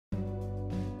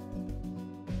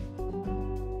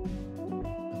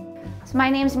So my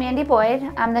name's Mandy Boyd.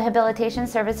 I'm the Habilitation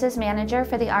Services Manager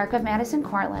for the Arc of Madison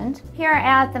Cortland. Here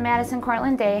at the Madison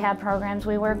Cortland Day Hab programs,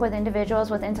 we work with individuals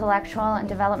with intellectual and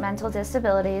developmental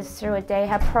disabilities through a Day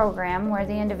Hab program where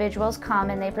the individuals come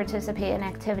and they participate in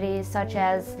activities such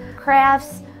as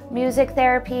crafts, music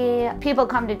therapy. People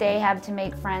come to Day Hab to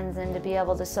make friends and to be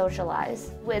able to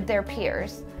socialize with their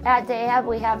peers. At Day Hab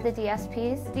we have the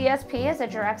DSPs. DSP is a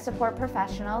direct support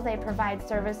professional. They provide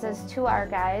services to our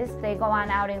guys. They go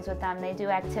on outings with them, they do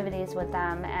activities with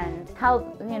them and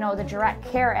help, the direct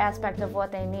care aspect of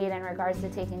what they need in regards to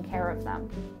taking care of them.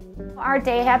 Our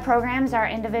Day Hab programs are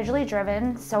individually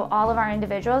driven, so all of our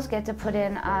individuals get to put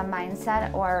in a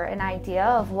mindset or an idea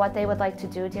of what they would like to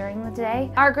do during the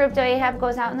day. Our group Day Hab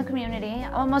goes out in the community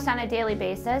almost on a daily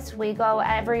basis. We go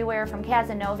everywhere from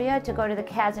Cazenovia to go to the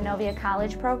Cazenovia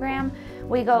College program.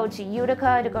 We go to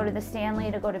Utica to go to the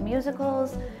Stanley to go to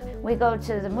musicals. We go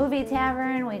to the movie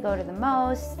tavern, we go to the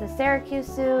Most, the Syracuse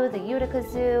Zoo, the Utica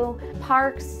Zoo,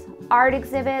 parks, art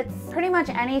exhibits, pretty much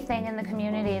anything in the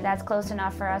community that's close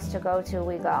enough for us to go to,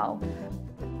 we go.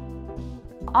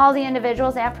 All the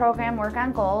individuals at program work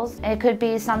on goals. It could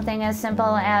be something as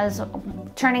simple as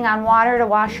turning on water to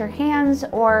wash your hands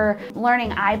or learning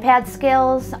iPad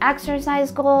skills,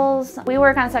 exercise goals. We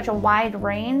work on such a wide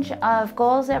range of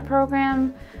goals at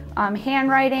program.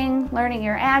 Handwriting, learning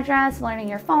your address, learning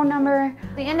your phone number.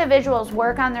 The individuals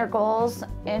work on their goals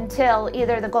until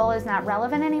either the goal is not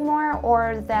relevant anymore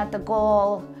or that the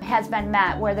goal has been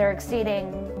met where they're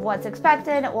exceeding what's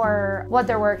expected or what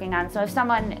they're working on. So if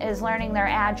someone is learning their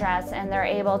address and they're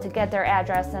able to get their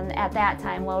address, then at that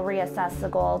time we'll reassess the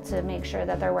goal to make sure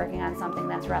that they're working on something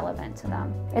that's relevant to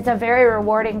them. It's a very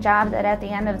rewarding job that at the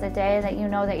end of the day that you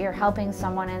know that you're helping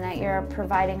someone and that you're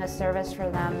providing a service for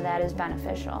them that is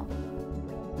beneficial.